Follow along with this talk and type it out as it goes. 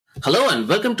Hello and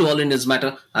welcome to All India's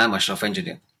Matter. I am Ashraf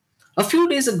Engineer. A few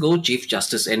days ago, Chief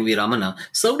Justice N.V. Ramana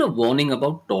served a warning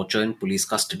about torture in police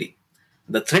custody.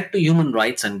 The threat to human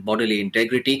rights and bodily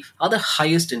integrity are the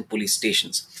highest in police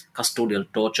stations. Custodial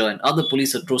torture and other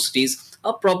police atrocities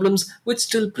are problems which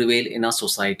still prevail in our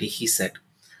society, he said.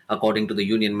 According to the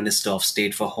Union Minister of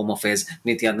State for Home Affairs,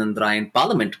 Nityanand Rai, in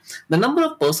Parliament, the number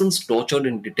of persons tortured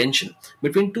in detention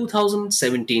between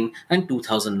 2017 and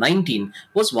 2019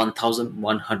 was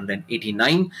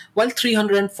 1,189, while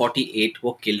 348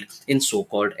 were killed in so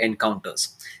called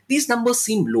encounters. These numbers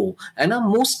seem low and are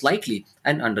most likely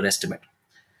an underestimate.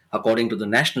 According to the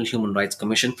National Human Rights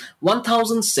Commission,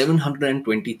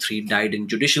 1,723 died in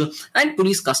judicial and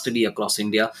police custody across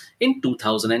India in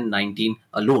 2019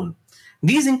 alone.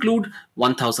 These include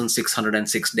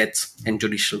 1,606 deaths in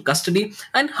judicial custody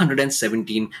and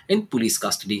 117 in police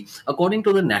custody, according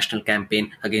to the National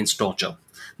Campaign Against Torture.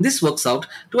 This works out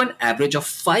to an average of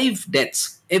 5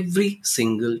 deaths every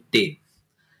single day.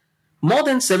 More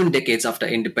than 7 decades after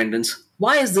independence,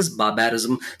 why is this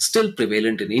barbarism still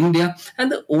prevalent in India?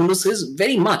 And the onus is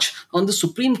very much on the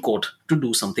Supreme Court to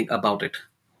do something about it.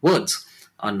 Words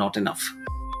are not enough.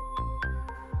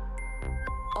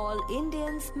 All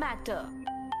Indians matter.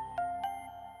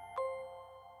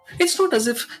 It's not as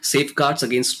if safeguards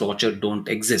against torture don't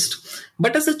exist,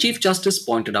 but as the Chief Justice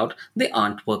pointed out, they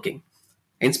aren't working.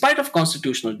 In spite of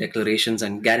constitutional declarations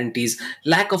and guarantees,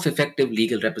 lack of effective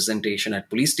legal representation at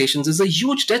police stations is a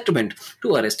huge detriment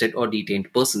to arrested or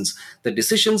detained persons. The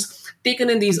decisions taken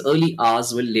in these early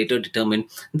hours will later determine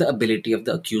the ability of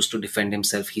the accused to defend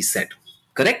himself, he said.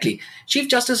 Correctly, Chief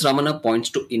Justice Ramana points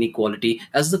to inequality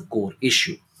as the core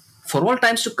issue. For all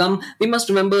times to come, we must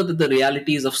remember that the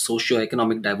realities of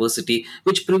socio-economic diversity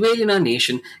which prevail in our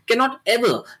nation cannot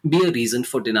ever be a reason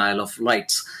for denial of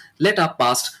rights. Let our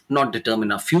past not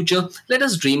determine our future. Let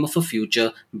us dream of a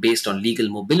future based on legal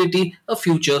mobility, a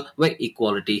future where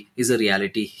equality is a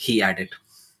reality, he added.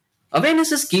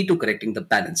 Awareness is key to correcting the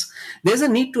balance. There is a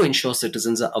need to ensure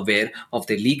citizens are aware of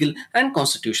their legal and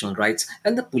constitutional rights,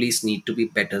 and the police need to be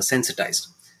better sensitized.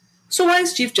 So, why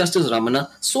is Chief Justice Ramana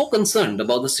so concerned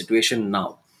about the situation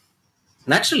now?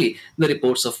 Naturally, the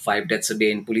reports of 5 deaths a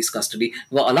day in police custody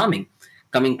were alarming.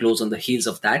 Coming close on the heels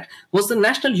of that was the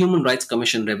National Human Rights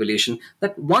Commission revelation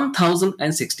that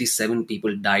 1,067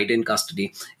 people died in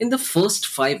custody in the first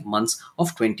 5 months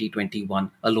of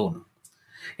 2021 alone.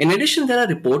 In addition, there are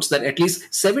reports that at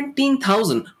least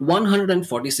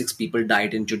 17,146 people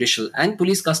died in judicial and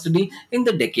police custody in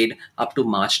the decade up to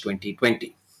March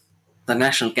 2020. The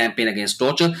National Campaign Against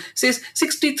Torture says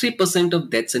 63% of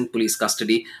deaths in police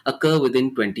custody occur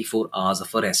within 24 hours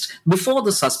of arrest, before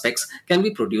the suspects can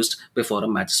be produced before a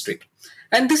magistrate.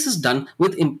 And this is done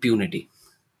with impunity.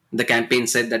 The campaign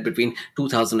said that between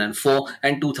 2004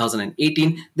 and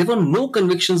 2018, there were no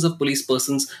convictions of police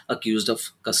persons accused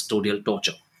of custodial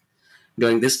torture.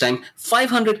 During this time,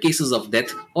 500 cases of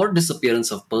death or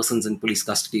disappearance of persons in police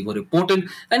custody were reported,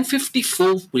 and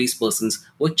 54 police persons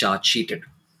were charge sheeted.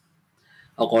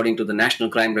 According to the National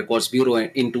Crime Records Bureau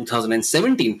in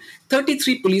 2017,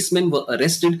 33 policemen were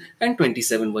arrested and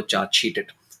 27 were charge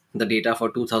sheeted. The data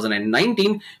for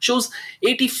 2019 shows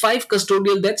 85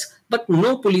 custodial deaths, but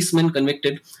no policemen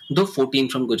convicted, though 14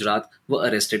 from Gujarat were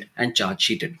arrested and charge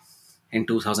sheeted. In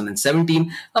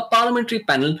 2017, a parliamentary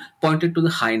panel pointed to the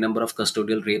high number of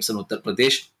custodial rapes in Uttar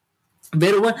Pradesh,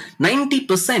 where over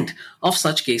 90% of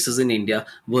such cases in India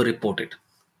were reported.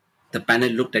 The panel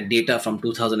looked at data from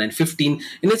 2015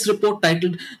 in its report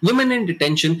titled Women in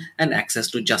Detention and Access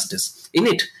to Justice. In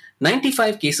it,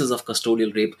 95 cases of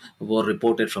custodial rape were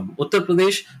reported from Uttar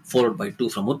Pradesh, followed by 2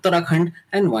 from Uttarakhand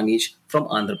and 1 each from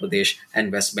Andhra Pradesh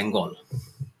and West Bengal.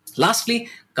 Lastly,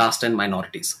 caste and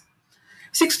minorities.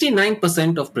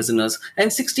 69% of prisoners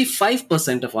and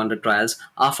 65% of under trials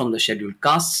are from the scheduled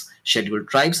castes, scheduled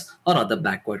tribes, or other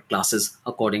backward classes,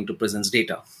 according to prisons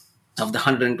data. Of the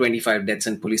 125 deaths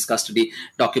in police custody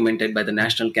documented by the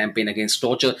National Campaign Against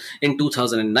Torture in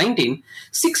 2019,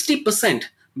 60%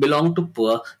 belonged to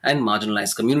poor and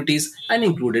marginalized communities and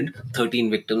included 13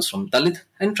 victims from Dalit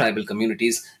and tribal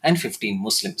communities and 15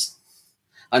 Muslims.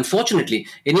 Unfortunately,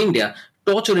 in India,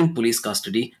 torture in police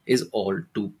custody is all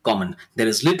too common. There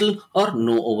is little or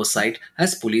no oversight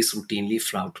as police routinely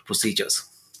flout procedures.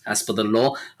 As per the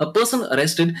law, a person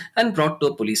arrested and brought to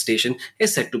a police station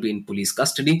is said to be in police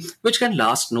custody, which can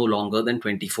last no longer than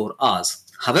 24 hours.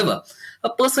 However,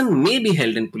 a person may be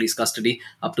held in police custody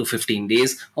up to 15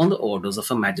 days on the orders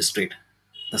of a magistrate.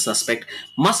 The suspect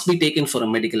must be taken for a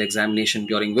medical examination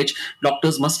during which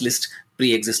doctors must list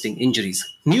pre existing injuries.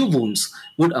 New wounds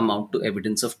would amount to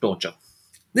evidence of torture.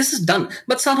 This is done,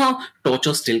 but somehow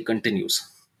torture still continues.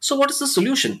 So, what is the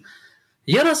solution?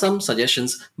 Here are some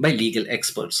suggestions by legal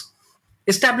experts.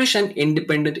 Establish an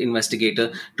independent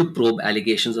investigator to probe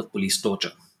allegations of police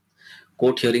torture.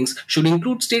 Court hearings should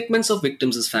include statements of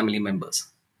victims as family members.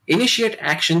 Initiate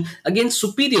action against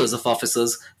superiors of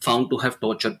officers found to have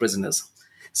tortured prisoners.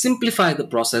 Simplify the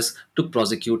process to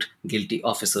prosecute guilty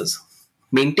officers.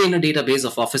 Maintain a database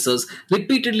of officers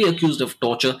repeatedly accused of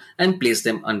torture and place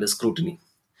them under scrutiny.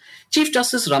 Chief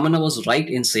Justice Ramana was right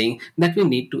in saying that we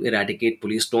need to eradicate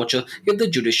police torture if the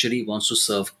judiciary wants to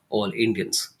serve all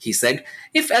Indians. He said,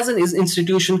 if as an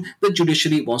institution the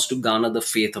judiciary wants to garner the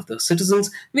faith of the citizens,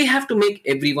 we have to make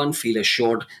everyone feel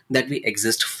assured that we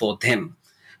exist for them.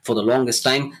 For the longest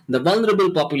time, the vulnerable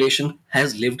population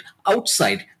has lived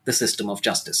outside the system of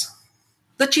justice.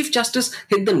 The Chief Justice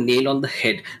hit the nail on the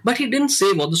head, but he didn't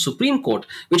say what the Supreme Court,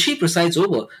 which he presides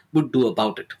over, would do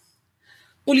about it.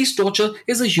 Police torture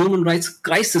is a human rights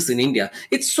crisis in India.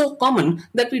 It's so common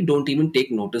that we don't even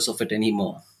take notice of it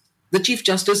anymore. The Chief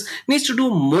Justice needs to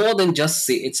do more than just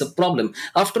say it's a problem.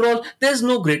 After all, there's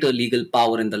no greater legal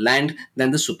power in the land than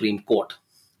the Supreme Court.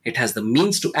 It has the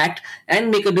means to act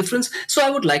and make a difference, so I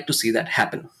would like to see that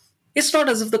happen. It's not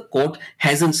as if the court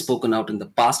hasn't spoken out in the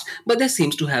past, but there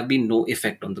seems to have been no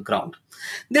effect on the ground.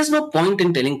 There's no point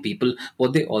in telling people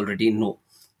what they already know.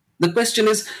 The question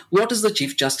is, what is the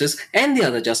Chief Justice and the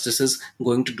other justices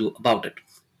going to do about it?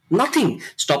 Nothing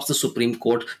stops the Supreme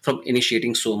Court from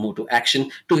initiating suo motu action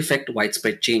to effect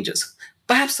widespread changes.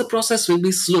 Perhaps the process will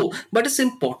be slow, but it's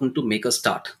important to make a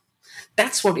start.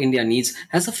 That's what India needs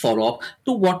as a follow up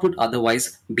to what would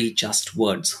otherwise be just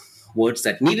words. Words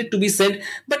that needed to be said,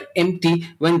 but empty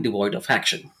when devoid of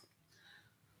action.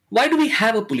 Why do we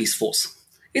have a police force?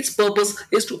 Its purpose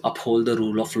is to uphold the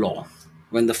rule of law.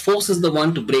 When the force is the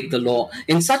one to break the law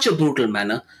in such a brutal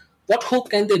manner, what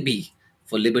hope can there be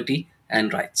for liberty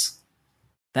and rights?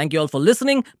 Thank you all for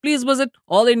listening. Please visit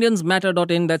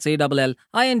allindiansmatter.in, that's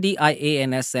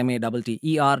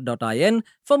ALLINDIANSMATTER.in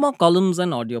for more columns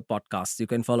and audio podcasts. You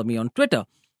can follow me on Twitter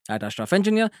at Ashraf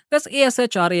Engineer, that's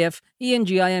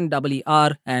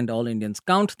ASHRAFENGINER, and All Indians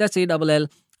Count, that's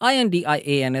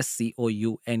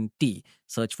ALLINDIANSCOUNT.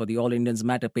 Search for the All Indians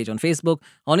Matter page on Facebook.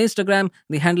 On Instagram,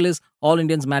 the handle is All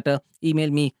Indians Matter. Email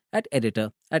me at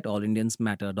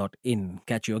editor@allindiansmatter.in.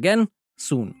 Catch you again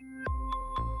soon.